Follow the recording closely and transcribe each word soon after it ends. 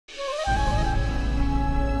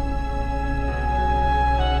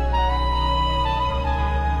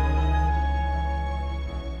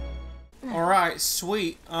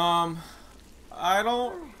sweet. I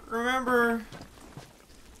don't remember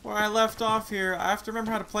where I left off here. I have to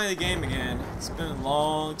remember how to play the game again. It's been a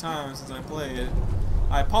long time since I played.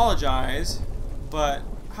 I apologize, but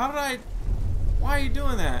how did I... Why are you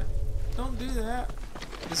doing that? Don't do that.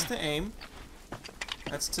 This is to aim.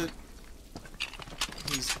 That's to...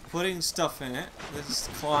 He's putting stuff in it. This is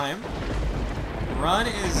to climb. Run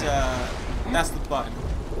is, that's the button.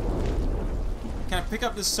 Can I pick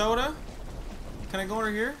up this soda? Can I go over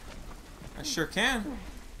here? I sure can.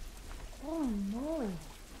 Oh no.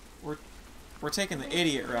 We're taking the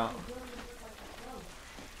idiot route.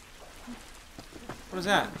 What is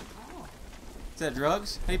that? Is that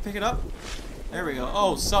drugs? How do you pick it up? There we go.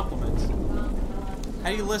 Oh, supplements. How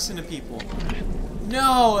do you listen to people?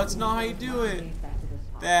 No, that's not how you do it.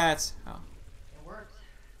 That's how. It worked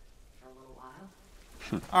for a little while.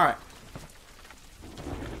 Alright.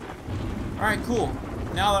 Alright, cool.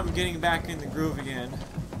 Now that I'm getting back in the groove again,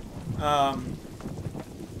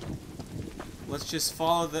 let's just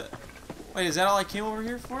follow the... Wait, is that all I came over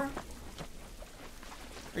here for?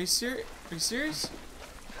 Are you serious? Are you serious?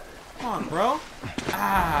 Come on, bro.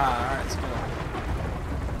 Ah, alright, let's go.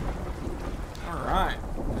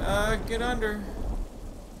 Alright. Get under.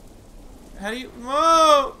 How do you...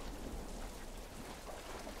 Whoa!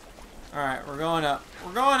 Alright, we're going up.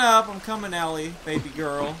 We're going up. I'm coming, Ellie, baby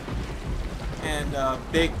girl. And,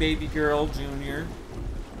 big baby girl, junior.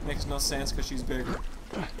 Makes no sense because she's bigger.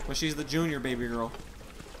 But she's the junior baby girl.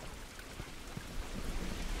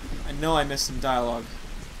 I know I missed some dialogue.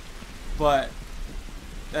 But,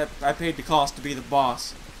 that I paid the cost to be the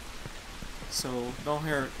boss. So, don't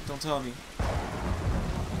tell me.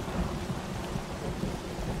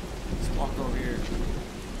 Let's walk over here.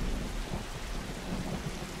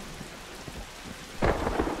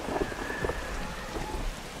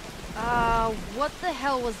 What the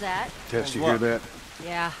hell was that? Tess, you hear that?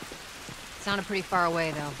 Yeah. Sounded pretty far away,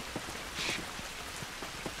 though.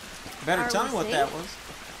 Better Are tell we me what safe? that was.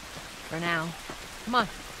 For now. Come on.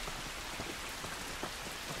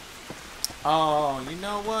 Oh, you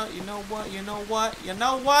know what? You know what? You know what? You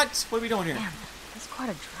know what? What are we doing here? Damn, that's quite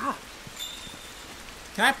a drop.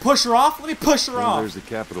 Can I push her off? Let me push her Well, off. there's the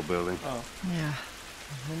Capitol building. Oh. Yeah.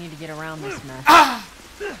 We need to get around this mess. Ah!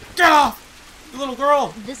 Get off! You little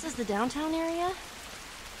girl! This is the downtown area?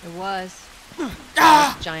 It was.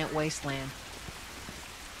 Ah! Giant wasteland.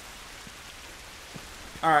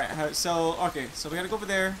 Alright, so, okay, so we gotta go over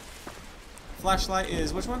there. Flashlight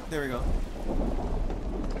is, which one? There we go.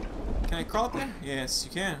 Can I crawl up there? Yes,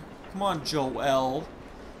 you can. Come on, Joel.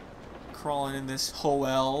 Crawling in this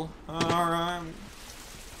hole. Alright.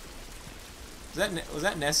 Was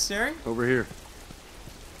that necessary? Over here.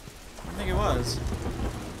 I think it was.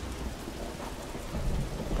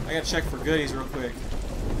 I gotta check for goodies real quick.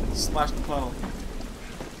 Slash the puddle.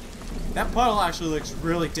 That puddle actually looks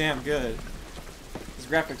really damn good. These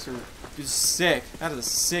graphics are just sick. That is a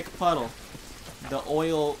sick puddle. The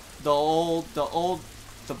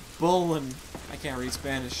bullen. I can't read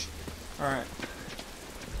Spanish. Alright.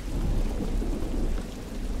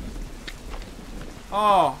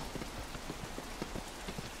 Oh.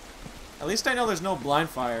 At least I know there's no blind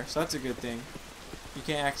fire, so that's a good thing. You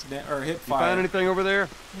can't accident or hit You fire. find anything over there?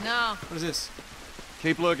 No. What is this?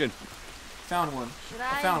 Keep looking. Found one. Should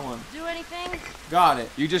I found one. do anything? Got it.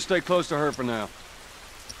 You just stay close to her for now.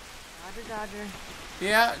 Roger, Dodger.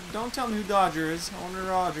 Yeah, don't tell me who Dodger is. I wonder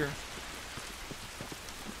Roger.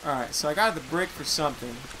 Alright, so I got the brick for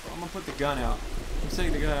something. I'm gonna put the gun out. Let's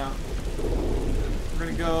take the gun out. We're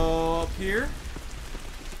gonna go up here.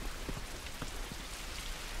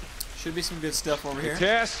 Should be some good stuff over here.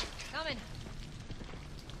 Tess? Coming.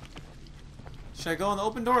 Should I go in the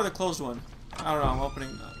open door or the closed one? I don't know.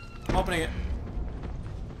 I'm opening it.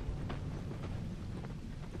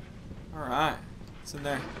 Alright. What's in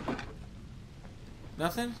there?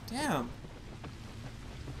 Nothing? Damn.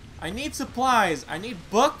 I need supplies. I need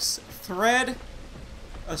books, thread,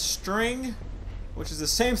 a string, which is the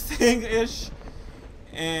same thing-ish,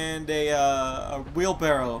 and a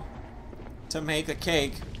wheelbarrow to make a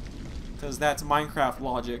cake, because that's Minecraft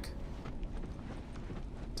logic.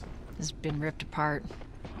 This has been ripped apart.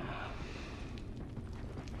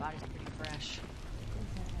 Body's pretty fresh.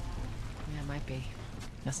 Yeah, it might be.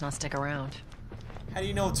 Let's not stick around. How do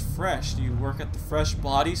you know it's fresh? Do you work at the fresh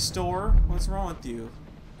body store? What's wrong with you?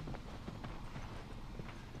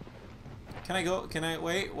 Can I go? Can I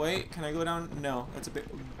wait? Can I go down? No, that's a bit.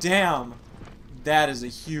 Damn, that is a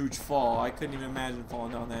huge fall. I couldn't even imagine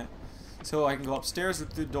falling down that. So I can go upstairs or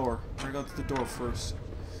through the door. I'm gonna go through the door first.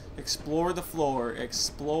 Explore the floor.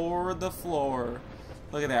 Explore the floor.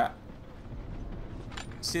 Look at that.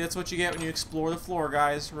 See, that's what you get when you explore the floor,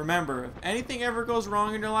 guys. Remember, if anything ever goes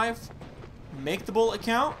wrong in your life, make the bullet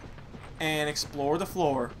count and explore the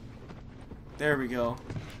floor. There we go.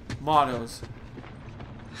 Mottos.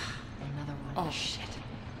 Another one. Oh. Shit.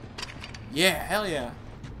 Yeah, hell yeah.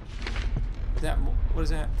 That, what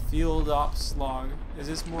is that? Field ops log. Is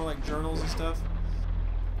this more like journals and stuff?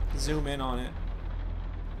 Zoom in on it.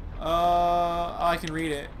 I can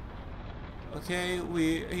read it. Okay,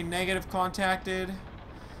 he negative contacted.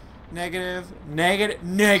 Negative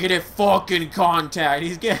fucking contact.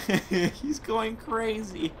 He's getting, he's going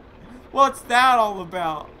crazy. What's that all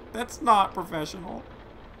about? That's not professional.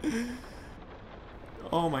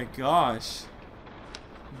 Oh my gosh.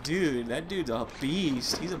 Dude, that dude's a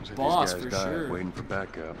beast. He's a boss for sure. Waiting for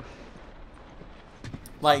backup.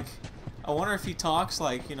 Like, I wonder if he talks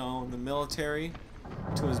like, you know, in the military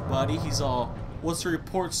to his buddy. He's all, "What's the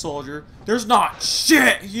report, soldier? There's not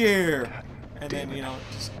shit here." And then, you know,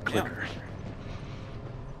 just Clicker.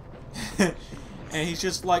 and he's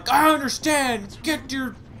just like, "I understand. Get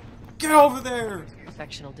over there."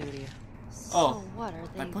 Affection will do to you. Oh, what are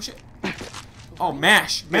I they? push it. Oh,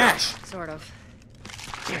 mash. Sort of.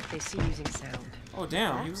 They see using sound. Oh,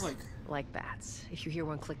 damn. He was like, Like bats. If you hear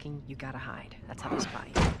one clicking, you gotta hide. That's how they spot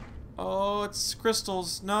you. oh, it's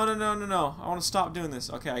crystals. No. I want to stop doing this.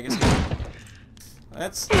 Okay, I guess.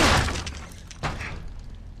 That's.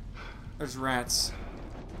 There's rats.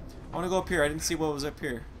 I want to go up here. I didn't see what was up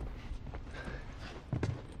here.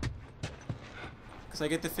 Because I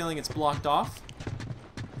get the feeling it's blocked off.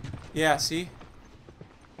 Yeah, see?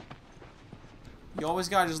 You always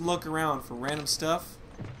gotta just look around for random stuff.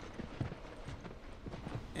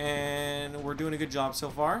 And we're doing a good job so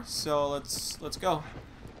far. So let's go.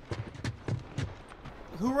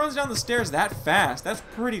 Who runs down the stairs that fast? That's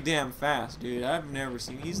pretty damn fast, dude. I've never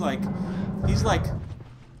seen. He's like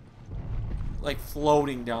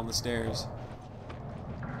floating down the stairs.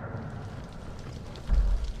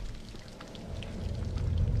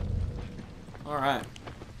 All right.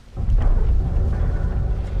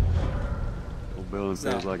 Whole building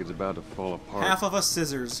that? feels like it's about to fall apart. Half of a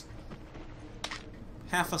scissors.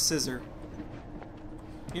 Half a scissor.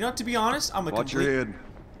 You know, to be honest, I'm a Watch complete your head.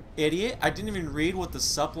 idiot. I didn't even read what the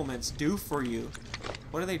supplements do for you.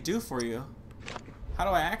 What do they do for you? How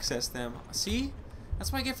do I access them? See?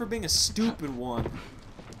 That's what I get for being a stupid one.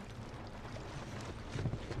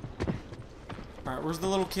 Alright, where's the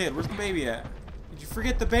little kid? Where's the baby at? Did you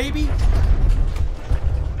forget the baby?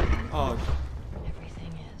 Oh.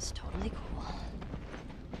 Everything is totally cool.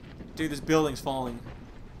 Dude, this building's falling.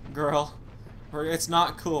 Girl. Or it's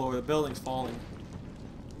not cool, or the building's falling.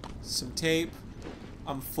 Some tape.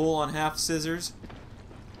 I'm full on half scissors.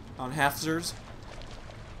 On half scissors.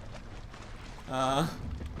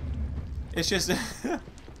 It's just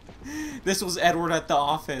this was Edward at the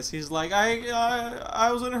office. He's like, I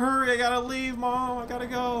was in a hurry. I gotta leave, Mom. I gotta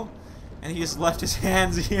go. And he just left his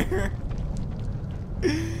hands here.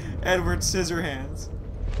 Edward's scissor hands.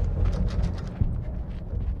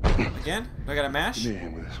 Again? Do I gotta mash? Give me a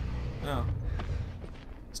hand with this. No.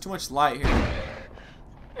 It's too much light here.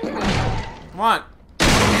 Come on.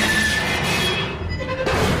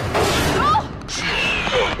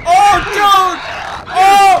 Oh, dude!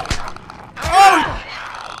 Oh! Oh!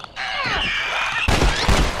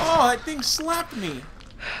 Oh, that thing slapped me.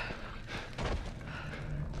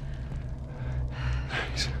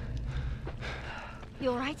 Thanks.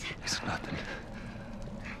 You alright? It's nothing.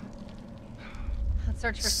 Let's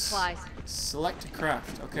search for supplies. Select to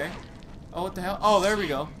craft, okay. Oh, what the hell? Oh, there we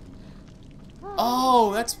go.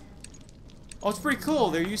 Oh, that's... Oh, it's pretty cool.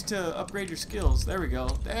 They're used to upgrade your skills. There we go.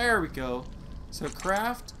 There we go. So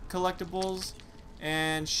craft, collectibles,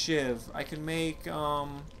 and shiv. I can make a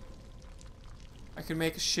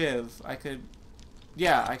shiv.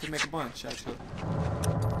 Yeah, I could make a bunch, actually.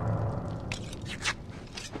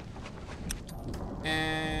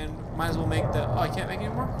 And might as well make the... Oh, I can't make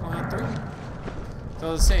any more? I only have 3? So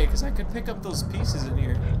I was saying, because I could pick up those pieces in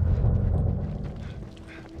here.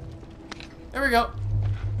 There we go.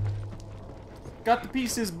 Got the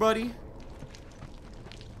pieces, buddy.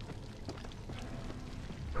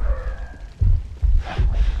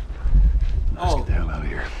 Let's get the hell out of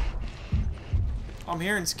here. I'm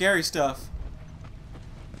hearing scary stuff.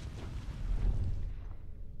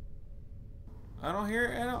 I don't hear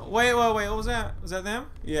it. Wait. What was that? Was that them?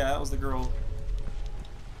 Yeah, that was the girl.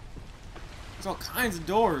 There's all kinds of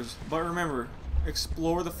doors. But remember,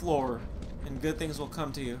 explore the floor, and good things will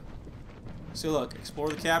come to you. So look, explore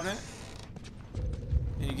the cabinet,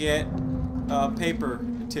 and you get paper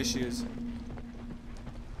and tissues.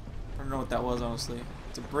 I don't know what that was, honestly.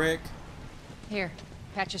 It's a brick. Here,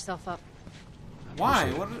 patch yourself up.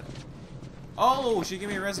 Why? What? Oh, she gave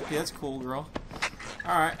me a recipe. That's cool, girl.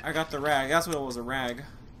 All right, I got the rag. That's what it was, a rag.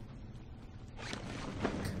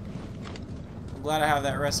 I'm glad I have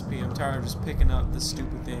that recipe. I'm tired of just picking up the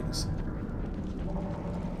stupid things.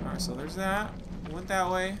 All right, so there's that. Went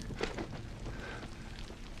that way.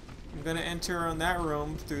 I'm gonna enter in that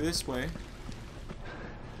room through this way.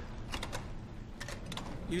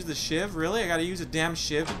 Use the shiv? Really? I gotta use a damn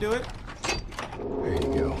shiv to do it? There you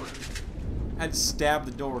go. I had to stab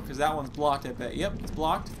the door because that one's blocked, I bet. Yep, it's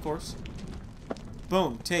blocked, of course.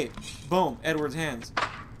 Boom, tape. Boom, Edward's hands.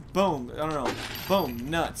 Boom, I don't know. Boom,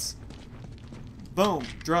 nuts. Boom,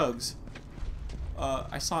 drugs.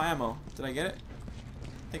 I saw ammo. Did I get it?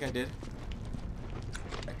 I think I did.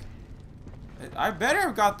 I better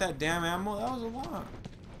have got that damn ammo. That was a lot.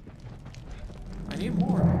 I need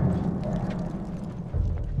more.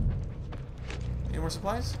 Any more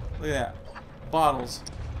supplies? Look at that. Bottles.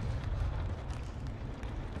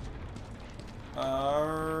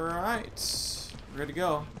 Alright. Ready to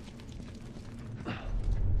go.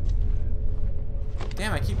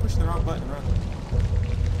 Damn, I keep pushing the wrong button.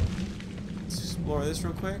 Let's explore this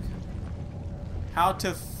real quick. How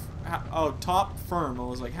to... oh, top firm. I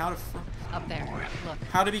was like, how to... Up there. Look.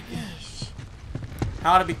 How to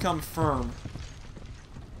become firm.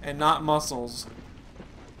 And not muscles.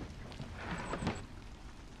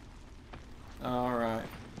 Alright.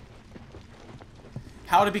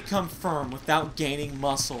 How to become firm without gaining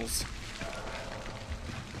muscles.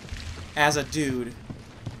 As a dude.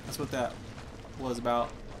 That's what that was about.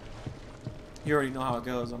 You already know how it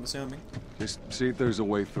goes, I'm assuming. Just see if there's a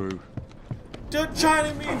way through. Don't try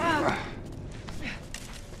to me!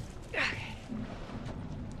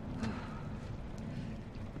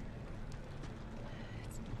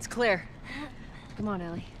 It's clear. Come on,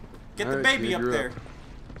 Ellie. Get the Alright, baby kid, up you're there. up.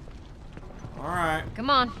 Alright. Come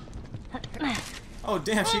on. Oh,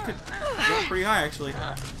 damn, she could jump pretty high, actually.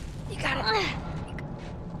 You got it.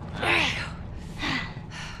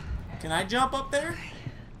 Can I jump up there?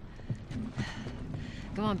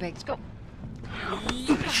 Come on, Big. Let's go.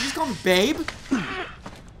 You just call me babe?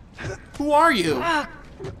 Who are you?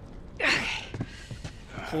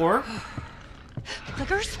 Whore?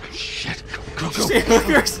 Clickers? Shit, go, She said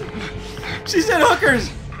hookers. She said hookers.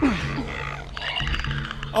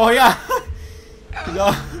 Oh yeah.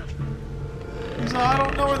 He's all, I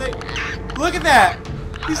don't know where they. Look at that.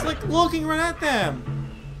 He's like looking right at them.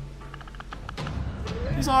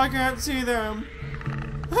 He's all, I can't see them.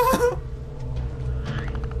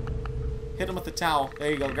 Hit him with the towel.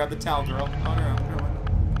 There you go. Grab the towel, girl. Oh no.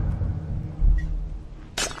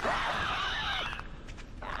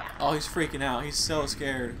 Oh, he's freaking out. He's so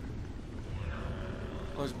scared.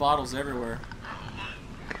 Oh, there's bottles everywhere.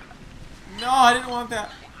 No, I didn't want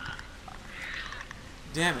that.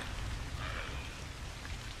 Damn it.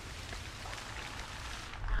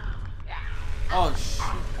 Oh, shit.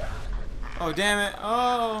 Oh, damn it.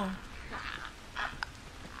 Oh.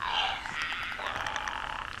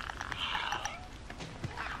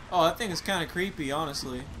 Oh, that thing is kind of creepy,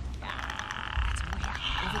 honestly. Over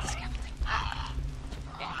the scaffolding.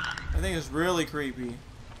 I think it's really creepy.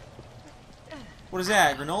 What is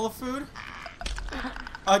that? Granola food?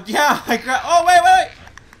 Yeah, I grabbed. Oh, wait. Wait!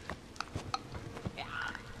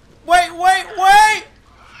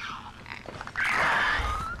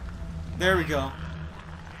 There we go.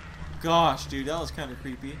 Gosh, dude, that was kind of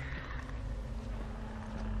creepy.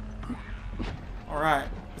 Alright,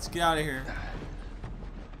 let's get out of here.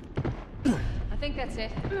 I think that's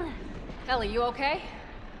it. Ellie, you okay?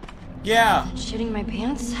 Yeah. Shitting my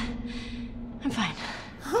pants? I'm fine.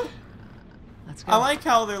 Let's go. I like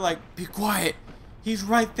how they're like, be quiet. He's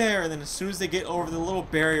right there. And then as soon as they get over the little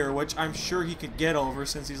barrier, which I'm sure he could get over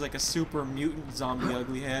since he's like a super mutant zombie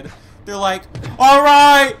ugly head, they're like,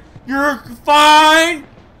 alright, you're fine.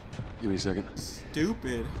 Give me a second.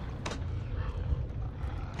 Stupid. Look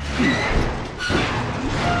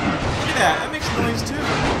at that. That makes noise too.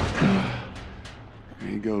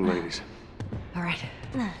 There you go, ladies. All right.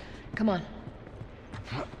 Come on.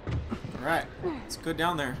 Alright, let's go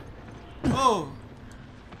down there. Oh!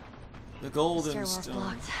 The golden Stairwell's stone.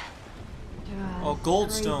 blocked. Oh,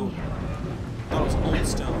 gold stone. That was old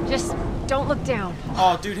stone. Just don't look down.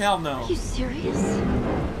 Oh, dude, hell no. Are you serious?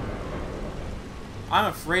 I'm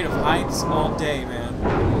afraid of heights all day, man.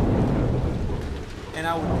 And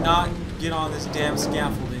I would not get on this damn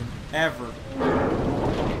scaffolding. Ever.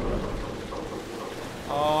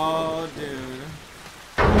 Oh, dude.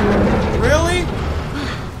 Really?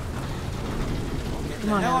 Get the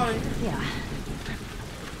Come on, hell out Ellie. of here. Yeah.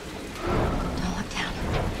 Don't look down.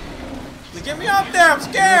 Get me up there, I'm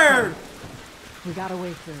scared! We got a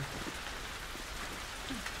way through.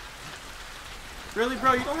 Really,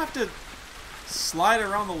 bro? You don't have to slide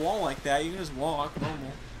around the wall like that. You can just walk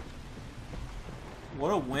normal. What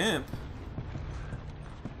a wimp.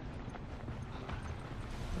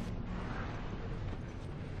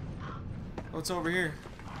 What's over here?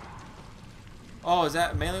 Oh, is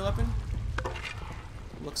that a melee weapon?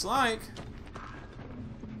 Looks like.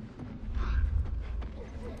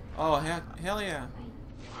 Oh, hell yeah.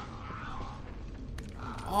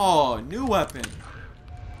 Oh, new weapon.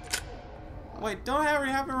 Wait, don't I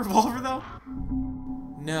already have a revolver though?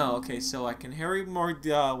 No, okay, so I can carry more,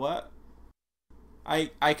 what? I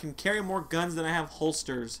can carry more guns than I have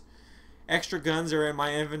holsters. Extra guns are in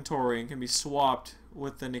my inventory and can be swapped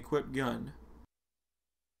with an equipped gun.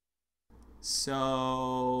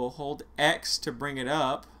 So, hold X to bring it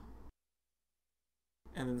up.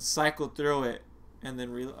 And then cycle through it. And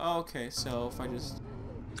then reload. Oh, okay, so if I just...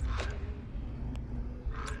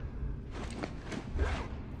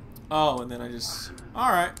 Oh, and then I just...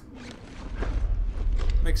 Alright.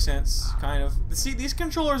 Makes sense, kind of. See, these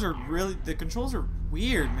controllers are really... The controls are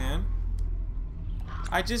weird, man.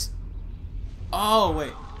 I just... Oh,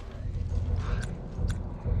 wait.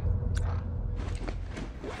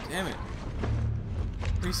 Damn it.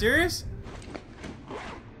 Are you serious?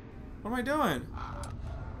 What am I doing?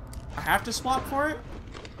 I have to swap for it?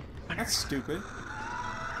 That's stupid.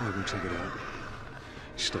 I'll go check it out.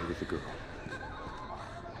 Stay with the girl.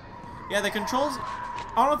 Yeah, the controls...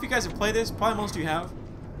 I don't know if you guys have played this. Probably most of you have.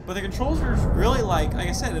 But the controls are really like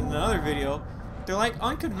I said in another video, they're like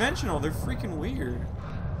unconventional. They're freaking weird.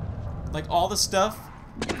 Like all the stuff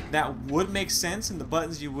that would make sense and the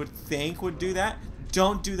buttons you would think would do that,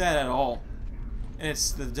 don't do that at all. And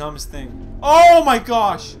it's the dumbest thing. Oh my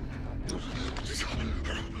gosh!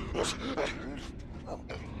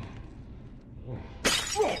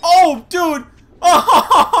 Oh, dude!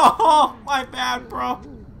 Oh, my bad, bro.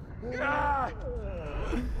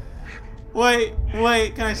 Wait,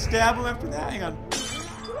 can I stab him after that? Hang on.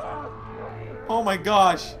 Oh my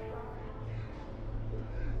gosh.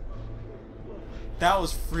 That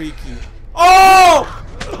was freaky. Oh!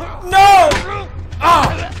 No!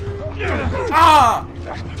 Ah! Ah!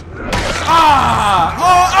 Ah!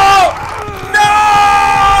 Oh! Oh!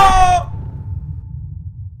 No!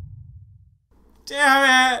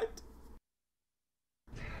 Damn it!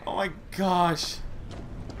 Oh my gosh.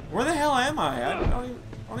 Where the hell am I? I don't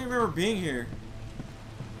even remember being here.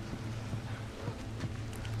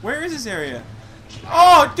 Where is this area?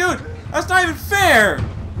 Oh, dude! That's not even fair!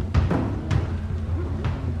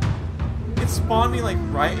 It spawned me like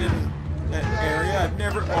right in that area. I've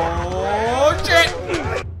never... Oh, shit!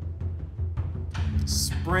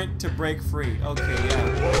 Sprint to break free. Okay,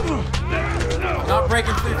 yeah. I'm not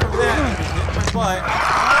breaking free from that. I just hit my butt.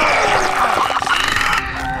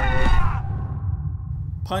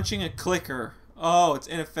 Punching a clicker. Oh, it's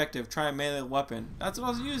ineffective. Try a melee weapon. That's what I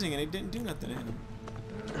was using and it didn't do nothing to him.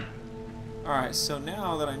 Alright, so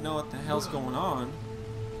now that I know what the hell's going on,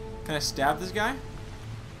 can I stab this guy?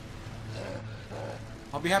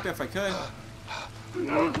 I'll be happy if I could.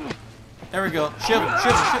 There we go. Shiv him,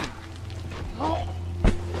 shiv him, shiv him.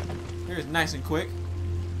 Here's nice and quick.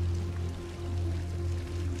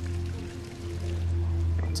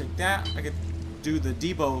 Take that. I could do the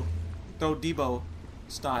Debo, throw Debo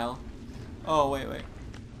style. Oh, wait.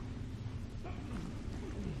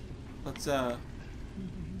 Let's,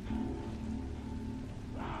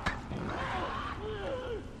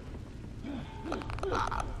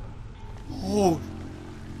 Oh!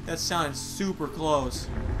 That sounded super close.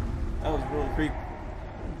 That was really creepy.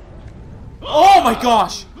 Oh my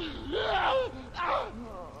gosh!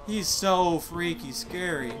 He's so freaky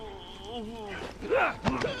scary.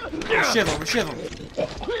 Shiv him, shiv him.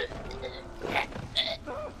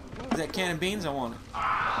 Is that can of beans? I want it.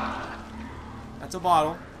 That's a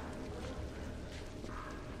bottle.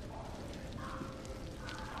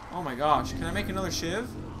 Oh my gosh. Can I make another shiv?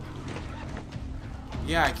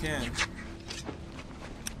 Yeah, I can.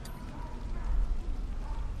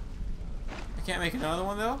 I can't make another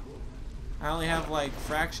one though? I only have like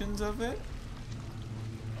fractions of it?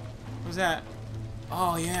 What's that?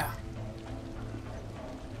 Oh yeah.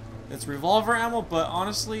 It's revolver ammo, but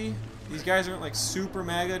honestly, these guys aren't like super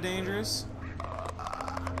mega dangerous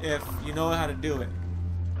if you know how to do it.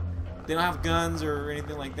 They don't have guns or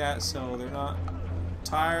anything like that, so they're not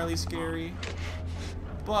entirely scary.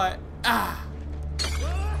 But, I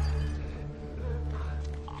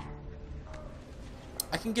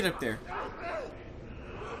can get up there.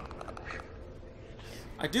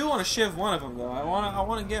 I do want to shiv one of them though. I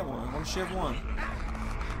want to get one. I want to shiv one.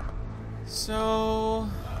 So,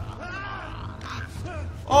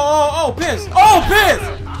 oh, piss! Oh, piss!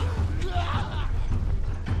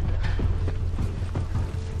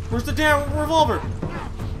 Where's the damn revolver?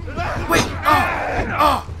 Wait!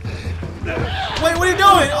 Oh! Wait, what are you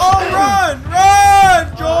doing? Oh, run!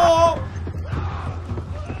 Run, Joel!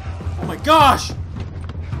 Oh my gosh!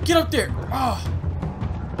 Get up there! Oh!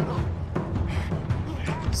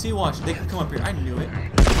 See, watch. They can come up here. I knew it.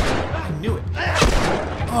 I knew it.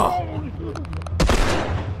 Oh!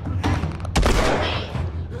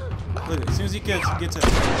 Look, as soon as he gets it. I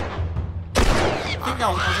think I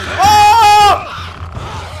was like, oh!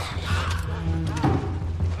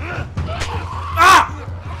 Ah!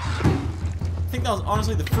 I think that was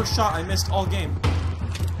honestly the first shot I missed all game.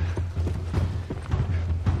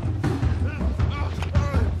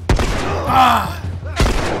 Ah!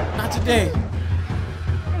 Not today.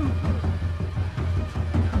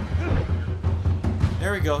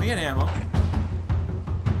 There we go. He had ammo.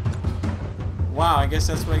 Wow, I guess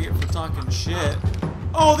that's what I get for talking shit.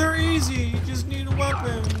 Oh, they're easy. You just need a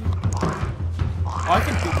weapon. Oh, I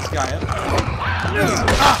can beat this guy up.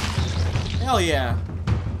 Ah! Hell yeah.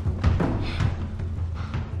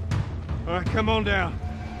 All right, come on down.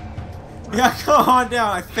 Yeah, come on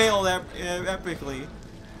down. I failed epically.